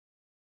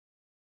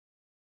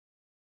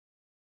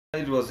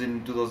It was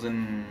in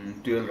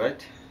 2012, right?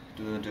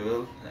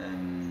 2012,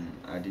 and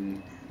I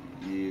didn't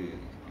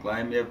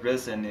climb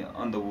Everest, and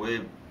on the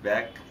way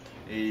back,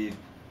 he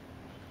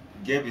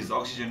gave his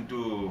oxygen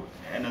to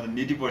another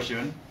needy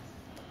person.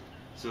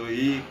 So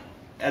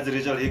as a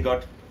result, he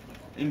got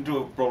into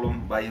a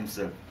problem by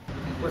himself.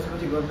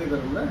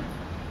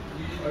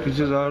 This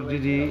is our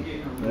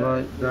Didi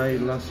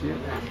died last year.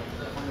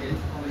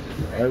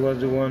 I was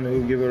the one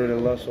who gave her the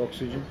last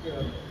oxygen.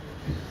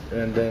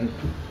 And then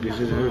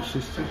this is her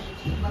sister.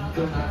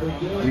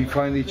 We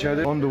find each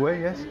other on the way,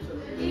 yes?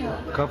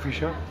 Coffee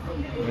shop.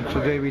 And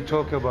today we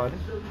talk about it.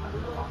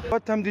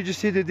 What time did you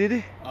see the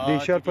Didi? The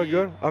Sherpa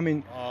girl? I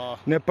mean,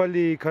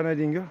 Nepali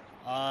Canadian girl?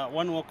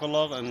 1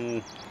 o'clock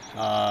and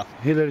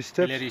Hillary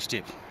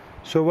Step.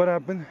 So what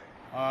happened?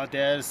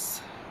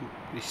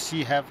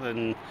 She have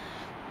an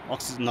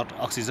oxygen, not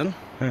oxygen.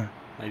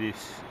 Maybe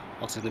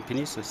oxygen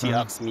finish. So she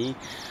asked me,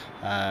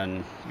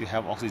 and you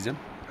have oxygen.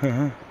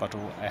 But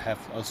I have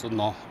also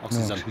no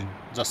oxygen.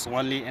 Just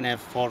only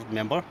NF4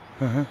 member.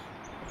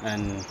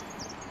 And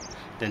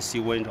then she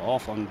went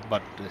off on,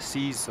 but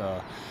she's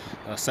a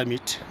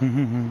summit.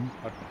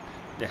 But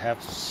they have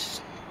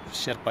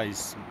Sherpa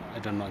is, I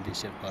don't know, the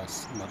Sherpa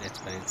is not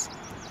experienced.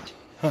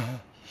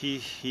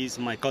 He's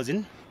my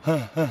cousin.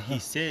 He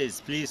says,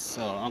 please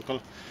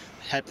uncle,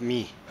 help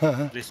me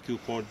rescue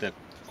for the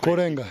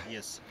Korenga.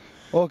 Yes.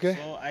 Okay.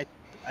 So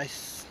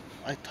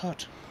I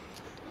thought,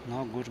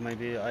 no good,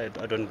 maybe I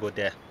don't go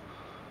there.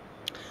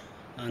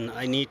 And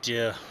I need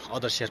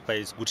other Sherpa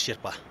is good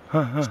Sherpa,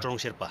 strong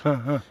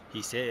Sherpa.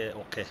 He say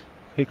okay.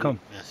 He come.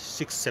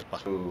 6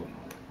 Sherpa. So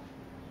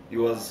he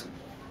was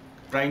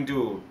trying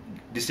to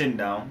descend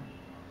down,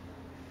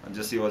 and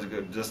he was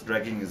just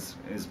dragging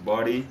his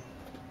body.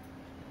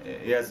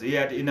 He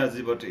had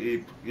energy, but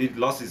he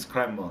lost his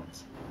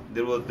crampons.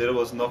 There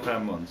was no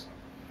crampons.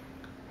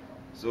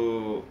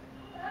 So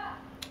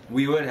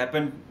we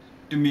happened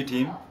to meet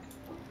him.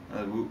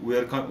 We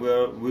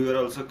were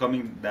also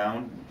coming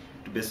down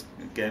to base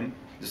camp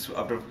just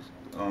after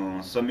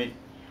summit.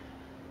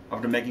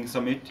 After making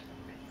summit,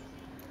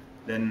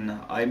 then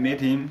I met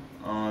him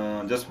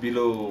just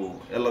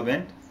below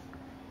Elephant.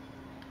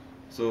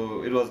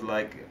 So it was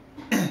like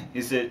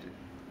he said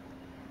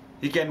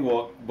he can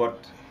walk,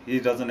 but he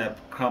doesn't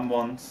have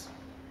crampons,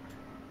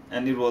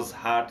 and it was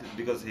hard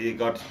because he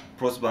got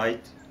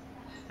frostbite.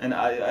 And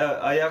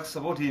I asked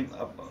about him.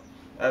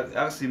 I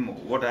asked him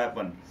what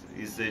happened.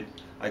 He said,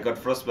 I got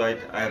frostbite,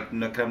 I have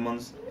no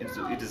crampons,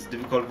 it is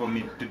difficult for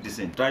me to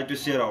descend. Tried to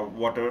share our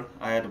water.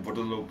 I had a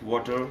bottle of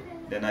water,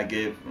 then I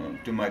gave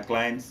to my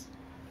clients,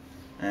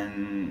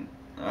 and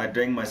I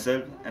drank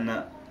myself. And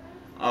I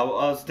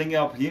was thinking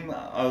of him,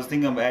 I was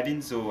thinking of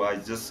Adin, so I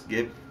just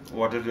gave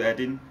water to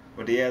Adin.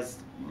 But he has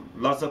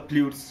lots of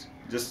fluids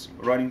just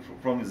running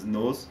from his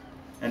nose,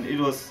 and it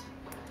was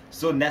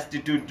so nasty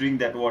to drink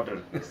that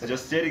water,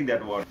 just sharing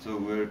that water. So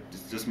we're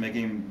just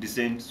making him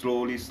descend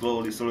slowly.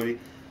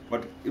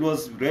 But it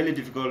was really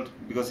difficult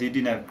because he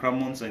didn't have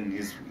crampons and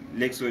his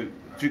legs were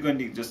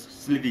frequently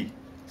just slippery.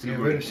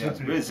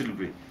 Very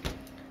slippery.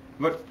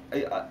 But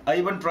I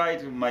even tried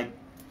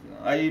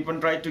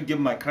to give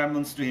my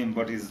crampons to him,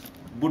 but his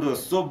boot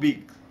was so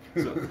big,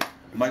 so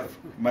my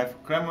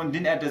crampon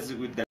didn't attach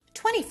with that.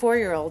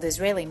 24-year-old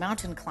Israeli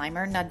mountain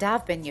climber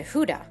Nadav Ben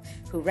Yehuda,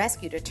 who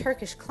rescued a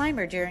Turkish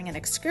climber during an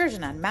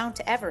excursion on Mount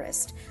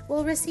Everest,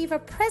 will receive a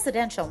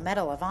Presidential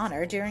Medal of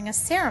Honor during a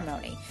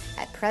ceremony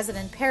at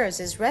President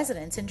Peres's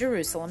residence in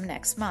Jerusalem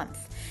next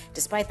month.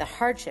 Despite the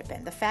hardship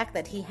and the fact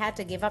that he had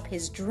to give up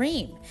his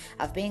dream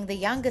of being the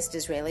youngest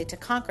Israeli to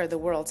conquer the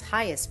world's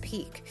highest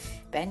peak,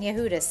 Ben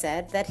Yehuda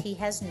said that he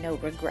has no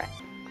regret.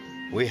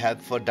 We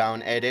had put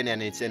down Eden,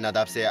 and it's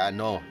Nadav say,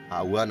 no,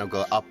 I want to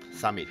go up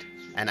summit.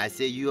 And I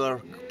say,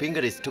 your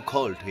finger is too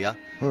cold, yeah?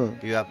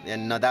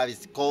 And Nadav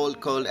is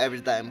cold every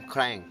time,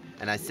 crying.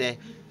 And I say,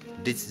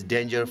 this is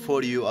danger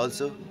for you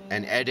also,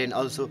 and Eden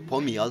also,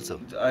 for me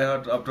also. I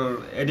heard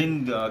after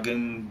Eden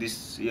again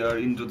this year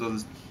in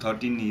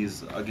 2013,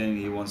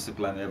 he wants to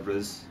climb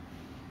Everest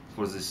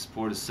for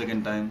the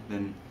second time.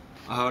 Then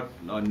I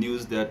heard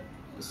news that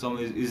some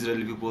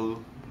Israeli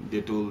people, they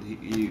told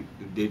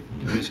they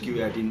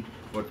rescue Eden,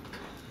 but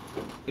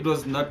it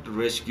was not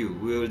rescue.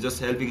 We were just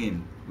helping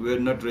him. We were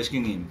not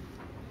rescuing him.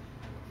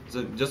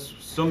 So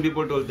just some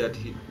people told that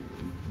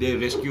they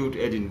rescued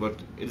Edin, but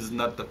it is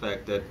not the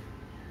fact that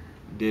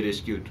they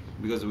rescued,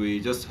 because we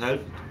just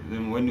helped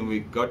them when we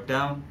got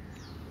down,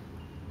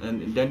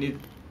 and then it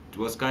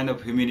was kind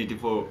of humanity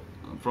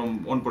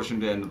from one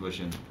person to another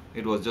person.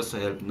 It was just a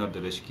help, not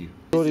the rescue.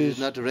 This is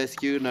not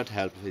rescue, not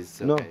help.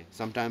 It's okay. No.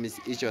 Sometimes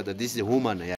it's each other. This is human. Yeah.